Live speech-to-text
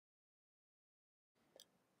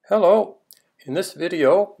Hello! In this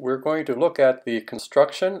video we're going to look at the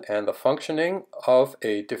construction and the functioning of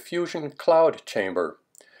a diffusion cloud chamber.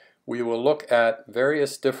 We will look at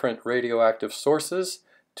various different radioactive sources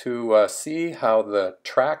to see how the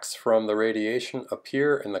tracks from the radiation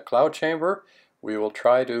appear in the cloud chamber. We will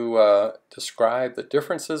try to describe the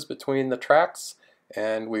differences between the tracks,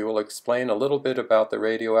 and we will explain a little bit about the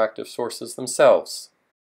radioactive sources themselves.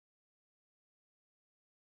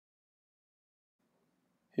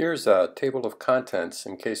 Here's a table of contents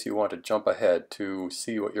in case you want to jump ahead to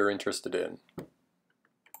see what you're interested in.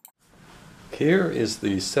 Here is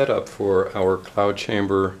the setup for our cloud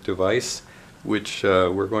chamber device, which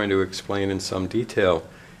we're going to explain in some detail.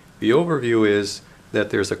 The overview is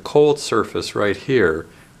that there's a cold surface right here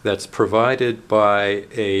that's provided by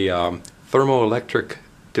a thermoelectric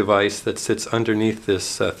device that sits underneath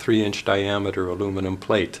this 3-inch diameter aluminum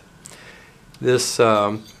plate. This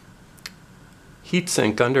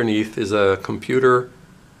heatsink underneath is a computer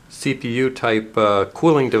CPU type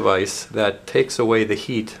cooling device that takes away the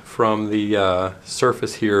heat from the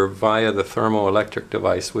surface here via the thermoelectric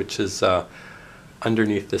device, which is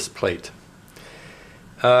underneath this plate.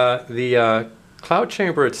 The cloud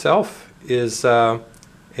chamber itself is a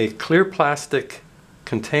clear plastic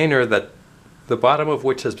container that the bottom of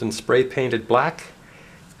which has been spray painted black.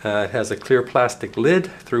 It has a clear plastic lid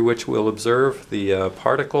through which we'll observe the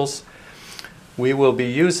particles. We will be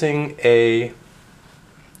using a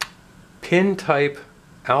pin type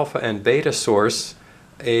alpha and beta source,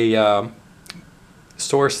 a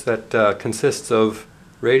source that consists of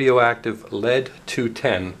radioactive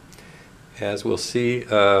lead-210. As we'll see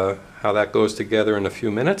how that goes together in a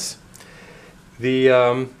few minutes.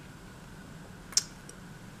 The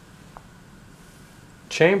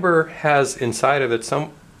chamber has inside of it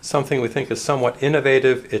something we think is somewhat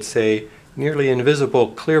innovative. It's a nearly invisible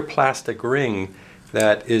clear plastic ring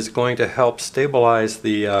that is going to help stabilize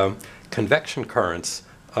the convection currents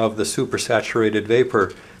of the supersaturated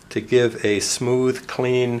vapor to give a smooth,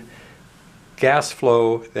 clean gas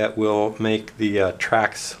flow that will make the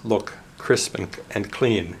tracks look crisp and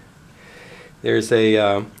clean. There's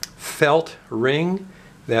a felt ring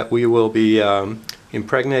that we will be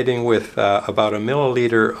impregnating with about 1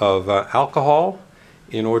 milliliter of alcohol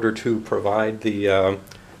in order to provide the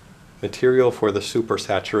material for the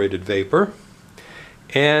supersaturated vapor.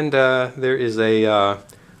 And there is a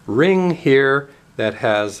ring here that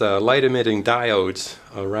has light emitting diodes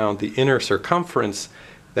around the inner circumference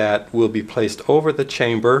that will be placed over the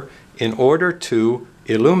chamber in order to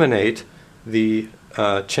illuminate the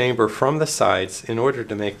chamber from the sides in order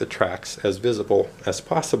to make the tracks as visible as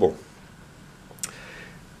possible.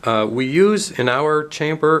 We use in our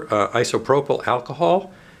chamber isopropyl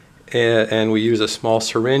alcohol, and we use a small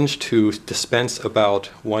syringe to dispense about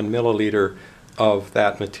 1 milliliter of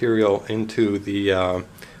that material into the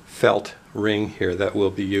felt ring here that will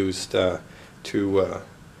be used to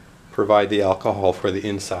provide the alcohol for the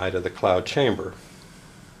inside of the cloud chamber.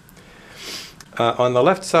 On the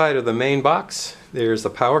left side of the main box there's the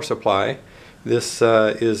power supply. This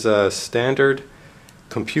is a standard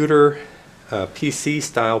computer PC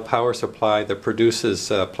style power supply that produces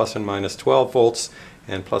plus and minus 12 volts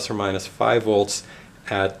and plus or minus 5 volts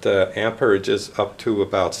at amperages up to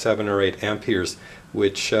about 7 or 8 amperes,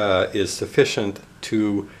 which is sufficient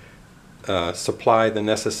to supply the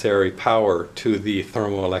necessary power to the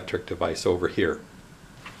thermoelectric device over here.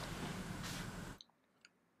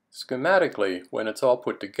 Schematically, when it's all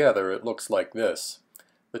put together, it looks like this.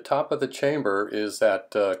 The top of the chamber is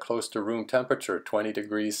at close to room temperature, 20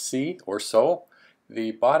 degrees C or so.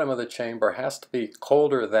 The bottom of the chamber has to be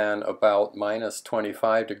colder than about minus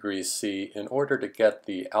 25 degrees C in order to get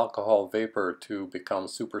the alcohol vapor to become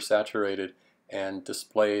supersaturated and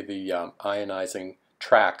display the ionizing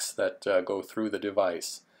tracks that go through the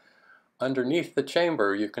device. Underneath the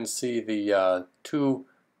chamber you can see the two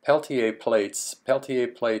Peltier plates. Peltier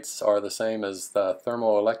plates are the same as the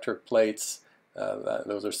thermoelectric plates.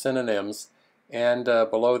 Those are synonyms. And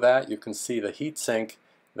below that you can see the heat sink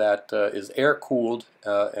that is air-cooled,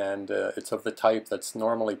 and it's of the type that's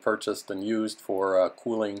normally purchased and used for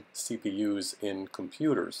cooling CPUs in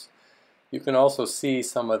computers. You can also see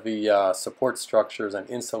some of the support structures and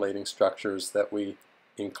insulating structures that we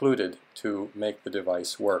included to make the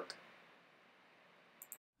device work.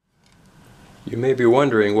 You may be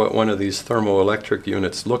wondering what one of these thermoelectric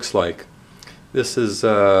units looks like. This is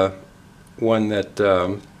one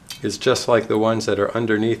that is just like the ones that are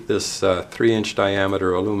underneath this 3-inch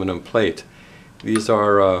diameter aluminum plate. These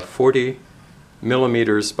are 40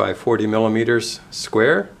 millimeters by 40 millimeters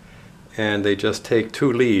square, and they just take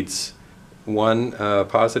 2 leads, one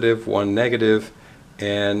positive, one negative,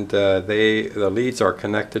 and the leads are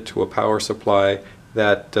connected to a power supply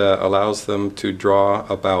that allows them to draw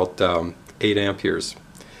about 8 amperes.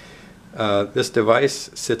 This device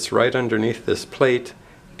sits right underneath this plate,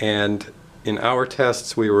 and in our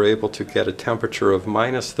tests we were able to get a temperature of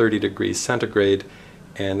minus 30 degrees centigrade,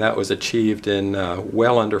 and that was achieved in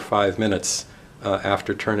well under 5 minutes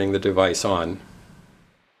after turning the device on.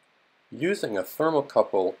 Using a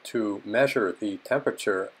thermocouple to measure the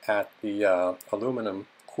temperature at the aluminum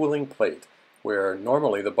cooling plate, where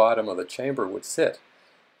normally the bottom of the chamber would sit,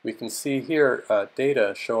 we can see here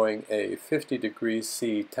data showing a 50 degrees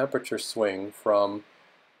C temperature swing from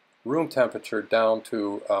room temperature down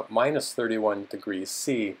to minus 31 degrees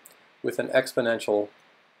C with an exponential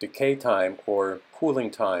decay time or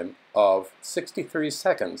cooling time of 63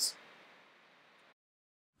 seconds.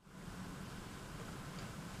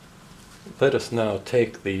 Let us now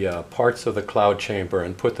take the parts of the cloud chamber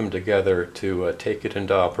and put them together to take it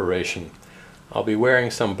into operation. I'll be wearing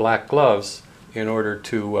some black gloves in order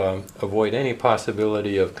to avoid any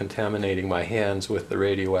possibility of contaminating my hands with the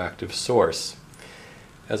radioactive source.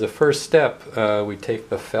 As a first step, we take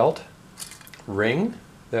the felt ring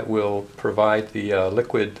that will provide the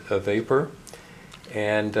liquid vapor,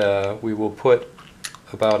 and we will put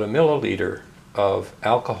about a milliliter of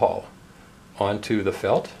alcohol onto the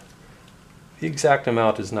felt. The exact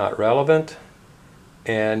amount is not relevant,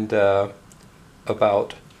 and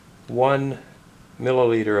about 1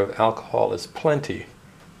 milliliter of alcohol is plenty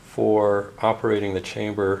for operating the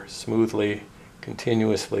chamber smoothly,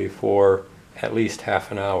 continuously for at least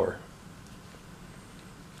half an hour.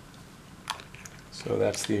 So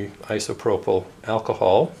that's the isopropyl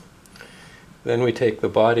alcohol. Then we take the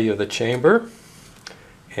body of the chamber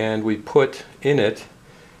and we put in it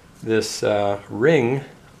this ring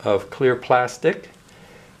of clear plastic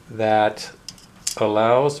that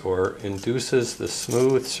allows or induces the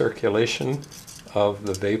smooth circulation of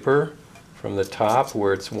the vapor from the top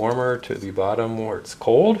where it's warmer to the bottom where it's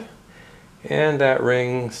cold, and that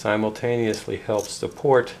ring simultaneously helps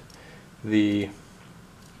support the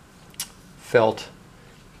felt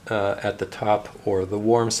at the top or the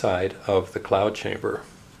warm side of the cloud chamber.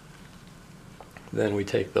 Then we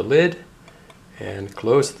take the lid and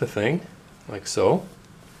close the thing like so.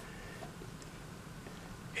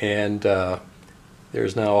 And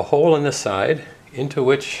there's now a hole in the side into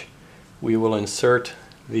which we will insert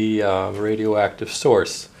the radioactive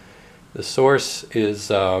source. The source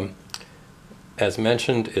is, as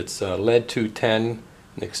mentioned, it's lead-210,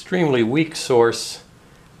 an extremely weak source.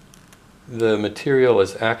 The material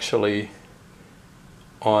is actually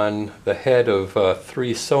on the head of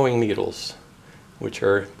 3 sewing needles, which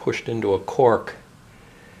are pushed into a cork,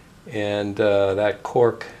 and that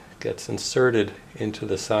cork gets inserted into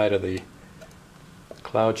the side of the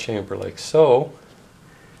cloud chamber like so,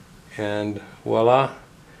 and voila,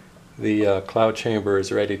 the cloud chamber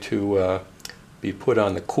is ready to be put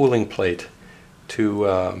on the cooling plate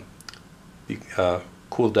to be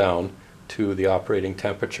cooled down to the operating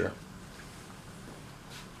temperature.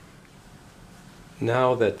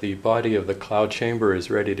 Now that the body of the cloud chamber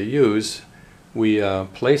is ready to use, we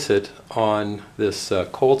place it on this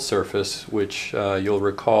cold surface, which you'll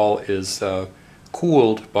recall is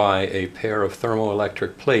cooled by a pair of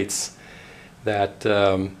thermoelectric plates that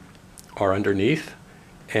are underneath,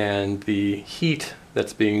 and the heat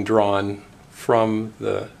that's being drawn from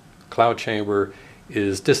the cloud chamber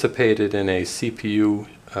is dissipated in a CPU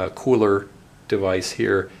cooler device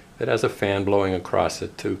here that has a fan blowing across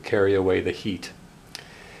it to carry away the heat.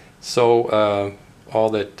 So all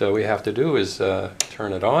that we have to do is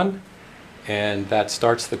turn it on, and that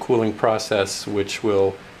starts the cooling process, which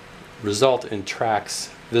will result in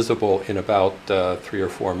tracks visible in about 3 or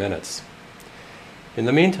 4 minutes. In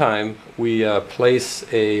the meantime, we place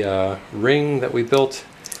a ring that we built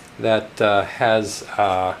that has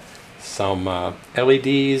some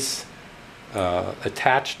LEDs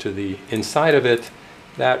attached to the inside of it.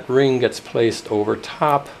 That ring gets placed over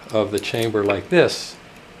top of the chamber like this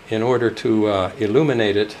in order to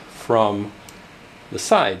illuminate it from the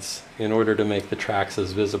sides in order to make the tracks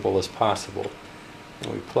as visible as possible.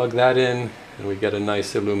 And we plug that in and we get a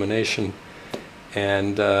nice illumination,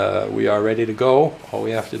 and we are ready to go. All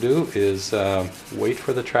we have to do is wait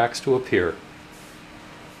for the tracks to appear.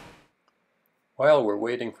 While we're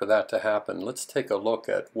waiting for that to happen, let's take a look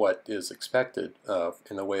at what is expected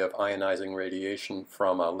in the way of ionizing radiation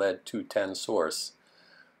from a lead-210 source.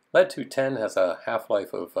 Lead-210 has a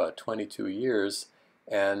half-life of 22 years,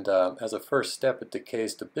 and as a first step it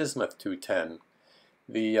decays to bismuth-210.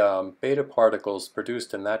 The beta particles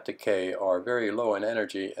produced in that decay are very low in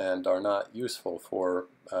energy and are not useful for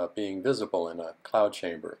being visible in a cloud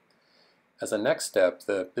chamber. As a next step,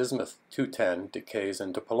 the bismuth-210 decays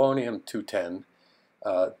into polonium-210.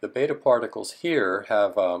 The beta particles here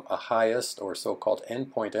have a highest or so-called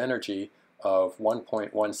endpoint energy of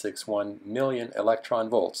 1.161 million electron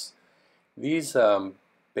volts. These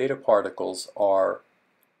beta particles are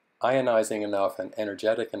ionizing enough and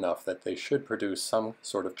energetic enough that they should produce some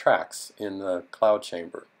sort of tracks in the cloud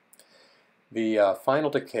chamber. The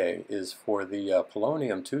final decay is for the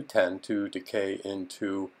polonium-210 to decay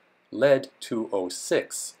into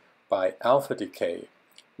lead-206 by alpha decay.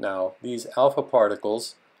 Now, these alpha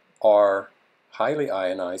particles are highly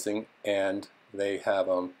ionizing and they have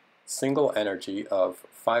a single energy of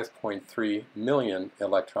 5.3 million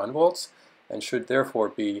electron volts and should therefore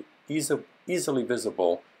be easily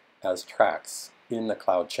visible as tracks in the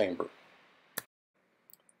cloud chamber.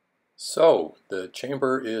 So the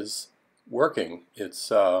chamber is working.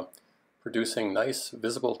 It's producing nice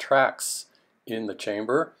visible tracks in the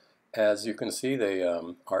chamber. As you can see, they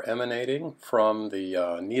are emanating from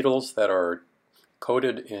the needles that are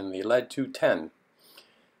coated in the lead-210.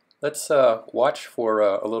 Let's watch for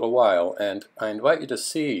a little while, and I invite you to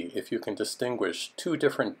see if you can distinguish two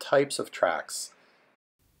different types of tracks.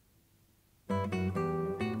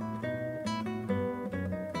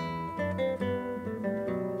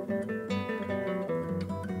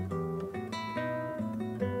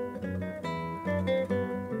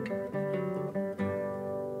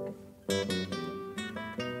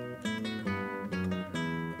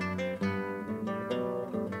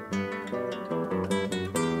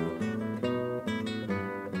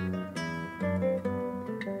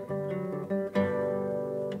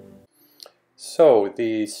 So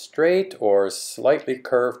the straight or slightly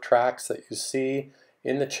curved tracks that you see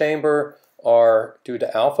in the chamber are due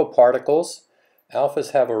to alpha particles.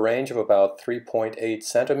 Alphas have a range of about 3.8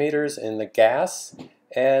 centimeters in the gas,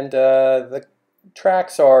 and the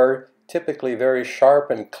tracks are typically very sharp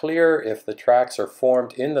and clear if the tracks are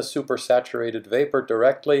formed in the supersaturated vapor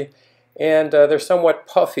directly, and they're somewhat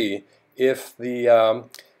puffy if the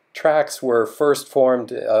tracks were first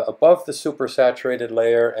formed above the supersaturated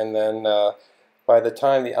layer, and then by the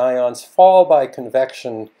time the ions fall by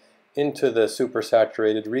convection into the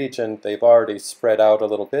supersaturated region, they've already spread out a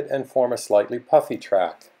little bit and form a slightly puffy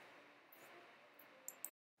track.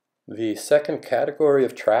 The second category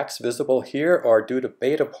of tracks visible here are due to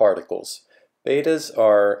beta particles. Betas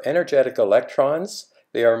are energetic electrons.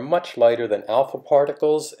 They are much lighter than alpha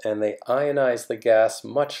particles and they ionize the gas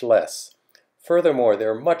much less. Furthermore,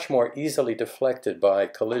 they're much more easily deflected by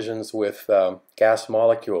collisions with gas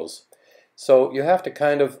molecules. So you have to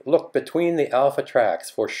kind of look between the alpha tracks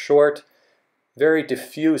for short, very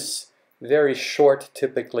diffuse, very short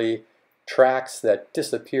typically tracks that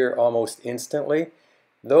disappear almost instantly.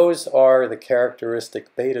 Those are the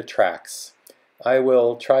characteristic beta tracks. I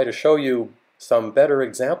will try to show you some better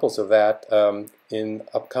examples of that in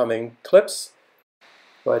upcoming clips.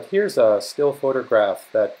 But here's a still photograph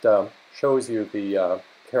that shows you the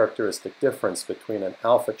characteristic difference between an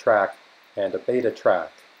alpha track and a beta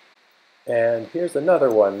track. And here's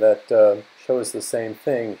another one that shows the same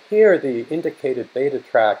thing. Here the indicated beta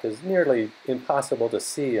track is nearly impossible to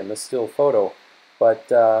see in the still photo,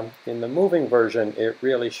 but in the moving version it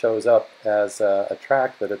really shows up as a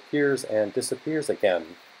track that appears and disappears again.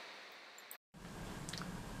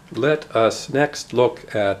 Let us next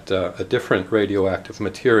look at a different radioactive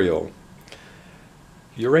material.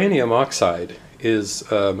 Uranium oxide is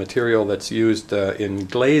a material that's used in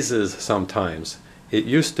glazes sometimes. It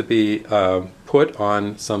used to be put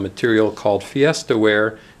on some material called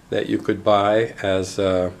Fiestaware that you could buy as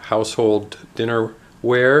household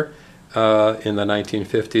dinnerware in the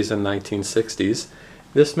 1950s and 1960s.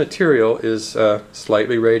 This material is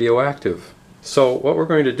slightly radioactive. So what we're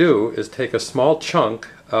going to do is take a small chunk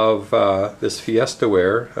of this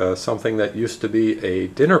Fiestaware, something that used to be a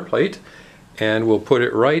dinner plate, and we'll put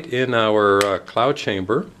it right in our cloud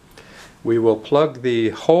chamber. We will plug the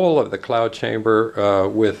hole of the cloud chamber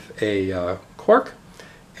with a cork,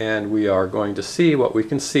 and we are going to see what we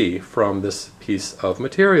can see from this piece of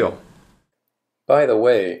material. By the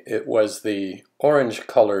way, it was the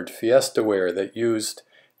orange-colored Fiestaware that used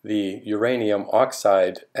the uranium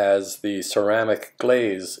oxide as the ceramic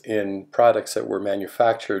glaze in products that were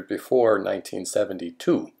manufactured before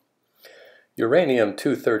 1972.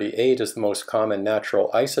 Uranium-238 is the most common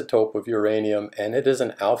natural isotope of uranium, and it is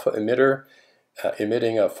an alpha emitter,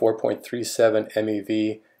 emitting a 4.37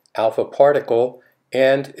 MeV alpha particle,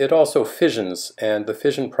 And it also fissions, and the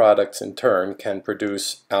fission products in turn can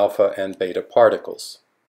produce alpha and beta particles.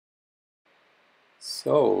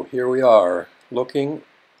 So here we are looking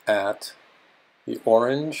at the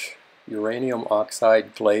orange uranium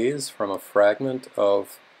oxide glaze from a fragment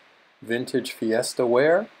of vintage Fiesta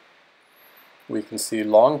ware. We can see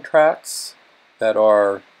long tracks that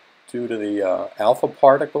are due to the alpha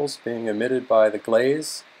particles being emitted by the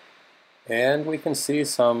glaze, and we can see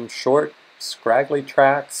some short scraggly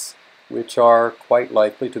tracks which are quite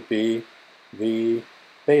likely to be the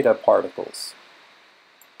beta particles.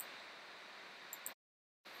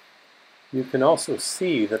 You can also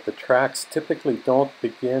see that the tracks typically don't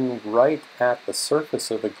begin right at the surface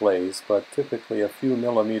of the glaze, but typically a few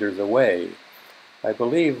millimeters away. I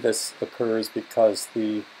believe this occurs because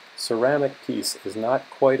the ceramic piece is not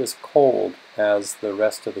quite as cold as the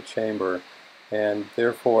rest of the chamber, and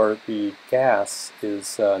therefore the gas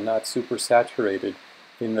is not supersaturated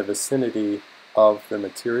in the vicinity of the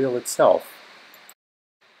material itself.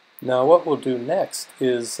 Now what we'll do next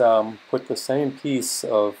is put the same piece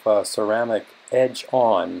of ceramic edge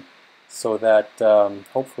on, so that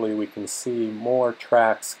hopefully we can see more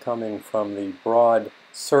tracks coming from the broad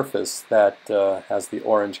surface that has the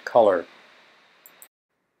orange color.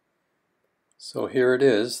 So here it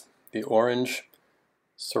is, the orange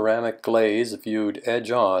ceramic glaze viewed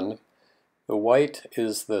edge on. The white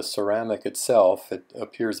is the ceramic itself. It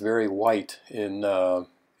appears very white in the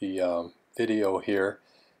video here,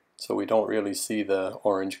 so we don't really see the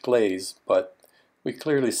orange glaze, but we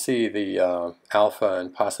clearly see the alpha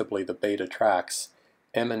and possibly the beta tracks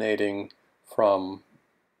emanating from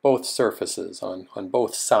both surfaces, on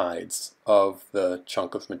both sides of the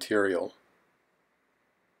chunk of material.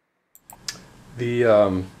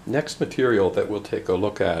 The next material that we'll take a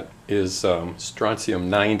look at is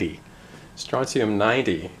strontium-90.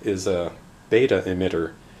 Strontium-90 is a beta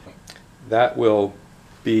emitter that will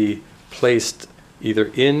be placed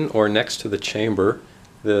either in or next to the chamber.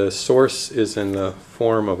 The source is in the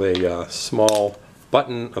form of a small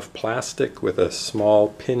button of plastic with a small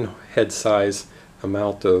pinhead size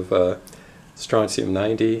amount of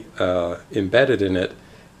strontium-90 embedded in it,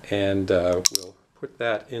 and we'll put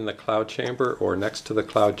that in the cloud chamber or next to the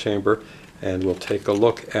cloud chamber, and we'll take a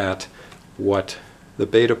look at what the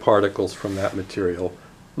beta particles from that material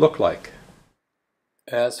look like.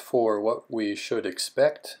 As for what we should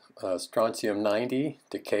expect, strontium-90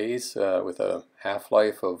 decays with a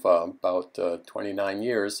half-life of about 29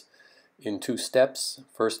 years in two steps.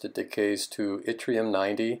 First it decays to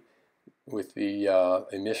yttrium-90 with the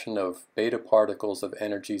emission of beta particles of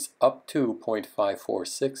energies up to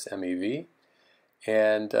 0.546 MeV.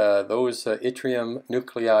 And those yttrium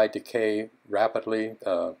nuclei decay rapidly,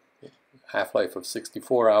 half-life of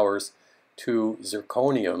 64 hours, to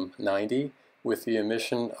zirconium-90 with the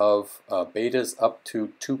emission of betas up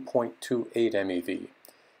to 2.28 MeV.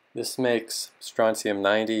 This makes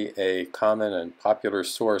strontium-90 a common and popular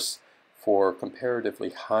source for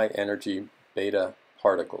comparatively high energy beta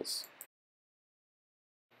particles.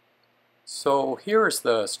 So here is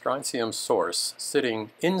the strontium source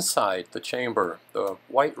sitting inside the chamber. The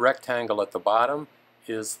white rectangle at the bottom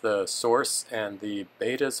is the source, and the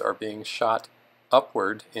betas are being shot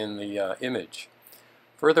upward in the image.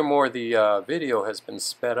 Furthermore, the video has been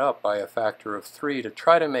sped up by a factor of 3 to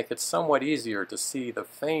try to make it somewhat easier to see the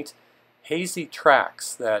faint hazy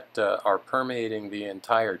tracks that are permeating the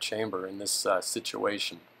entire chamber in this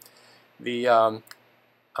situation. The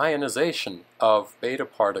ionization of beta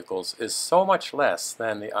particles is so much less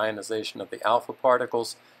than the ionization of the alpha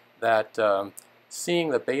particles that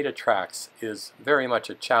seeing the beta tracks is very much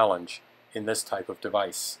a challenge in this type of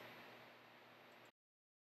device.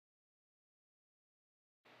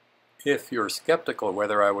 If you're skeptical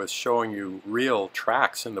whether I was showing you real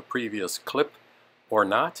tracks in the previous clip or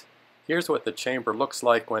not, here's what the chamber looks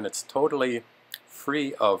like when it's totally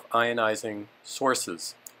free of ionizing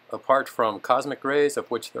sources. Apart from cosmic rays, of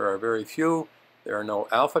which there are very few, there are no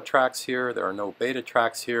alpha tracks here, there are no beta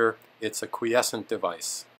tracks here. It's a quiescent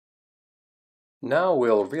device. Now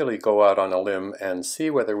we'll really go out on a limb and see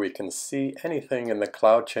whether we can see anything in the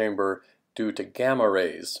cloud chamber due to gamma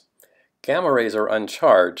rays. Gamma rays are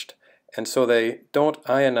uncharged, and so they don't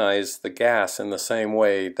ionize the gas in the same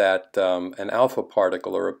way that an alpha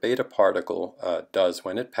particle or a beta particle does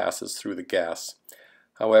when it passes through the gas.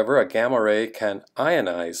 However, a gamma ray can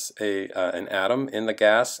ionize an atom in the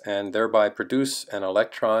gas and thereby produce an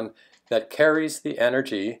electron that carries the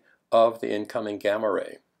energy of the incoming gamma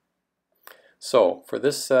ray. So for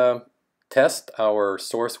this test, our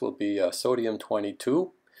source will be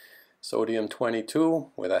sodium-22. Sodium-22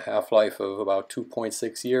 with a half-life of about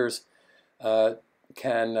 2.6 years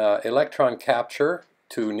can electron capture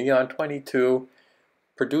to neon 22,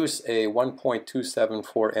 produce a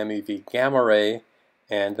 1.274 MeV gamma ray,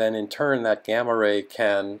 and then in turn that gamma ray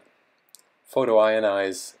can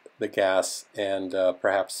photoionize the gas and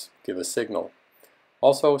perhaps give a signal.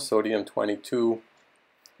 Also, sodium-22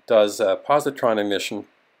 does positron emission.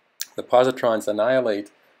 The positrons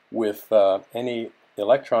annihilate with any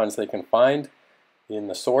electrons they can find in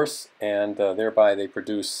the source, and thereby they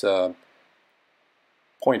produce 0.511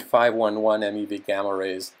 MeV gamma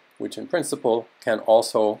rays, which in principle can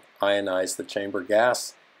also ionize the chamber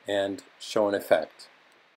gas and show an effect.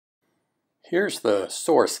 Here's the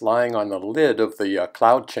source lying on the lid of the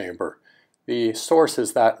cloud chamber. The source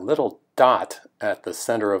is that little dot at the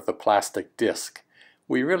center of the plastic disc.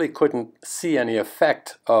 We really couldn't see any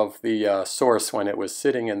effect of the source when it was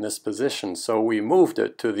sitting in this position, so we moved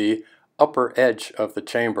it to the upper edge of the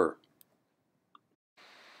chamber.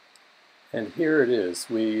 And here it is.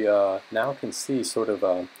 We now can see sort of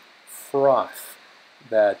a froth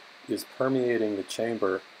that is permeating the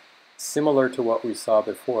chamber, similar to what we saw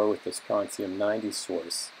before with the strontium-90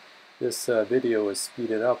 source. This video is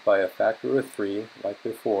speeded up by a factor of 3, like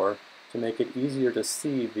before, to make it easier to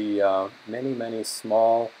see the many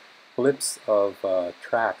small blips of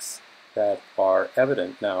tracks that are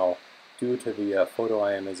evident now due to the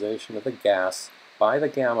photoionization of the gas by the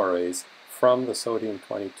gamma rays from the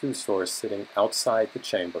sodium-22 source sitting outside the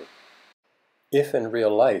chamber. If in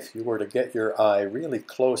real life you were to get your eye really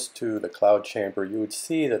close to the cloud chamber, you would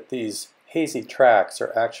see that these hazy tracks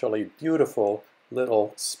are actually beautiful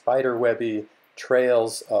little spiderwebby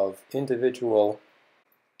trails of individual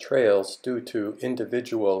trails due to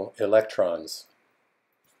individual electrons.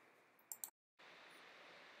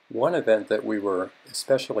 One event that we were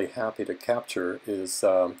especially happy to capture is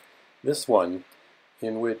this one,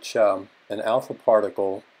 in which an alpha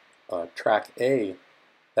particle, track A,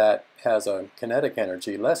 that has a kinetic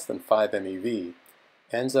energy less than 5 MeV,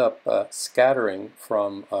 ends up scattering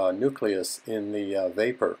from a nucleus in the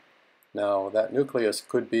vapor. Now, that nucleus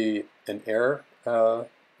could be an air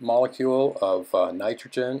molecule of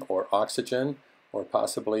nitrogen or oxygen, or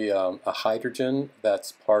possibly a hydrogen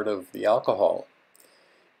that's part of the alcohol.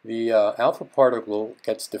 The alpha particle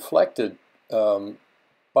gets deflected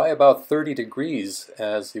by about 30 degrees,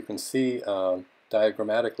 as you can see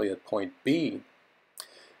diagrammatically at point B.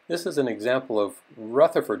 This is an example of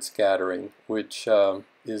Rutherford scattering, which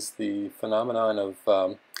is the phenomenon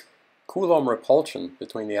of Coulomb repulsion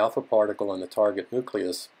between the alpha particle and the target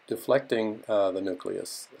nucleus, deflecting the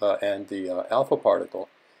nucleus and the alpha particle.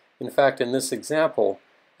 In fact, in this example,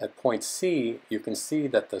 at point C, you can see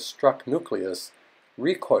that the struck nucleus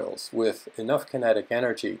recoils with enough kinetic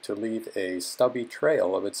energy to leave a stubby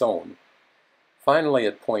trail of its own. Finally,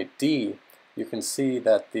 at point D, you can see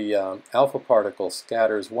that the alpha particle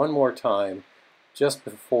scatters one more time just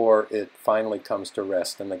before it finally comes to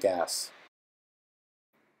rest in the gas.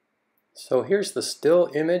 So here's the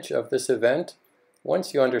still image of this event.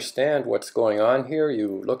 Once you understand what's going on here,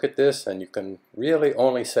 you look at this and you can really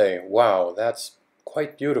only say, wow, that's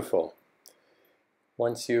quite beautiful.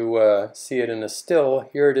 Once you see it in a still,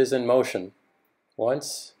 here it is in motion.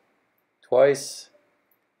 Once, twice,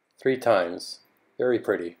 3 times. Very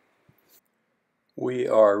pretty. We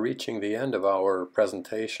are reaching the end of our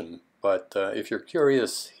presentation, but if you're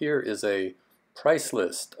curious, here is a price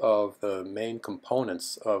list of the main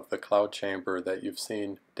components of the cloud chamber that you've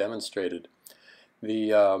seen demonstrated.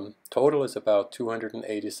 The total is about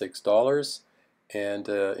 $286, and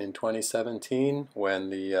in 2017, when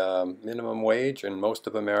the minimum wage in most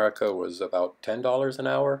of America was about $10 an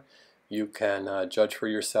hour, you can judge for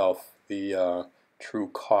yourself the true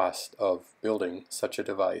cost of building such a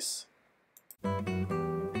device.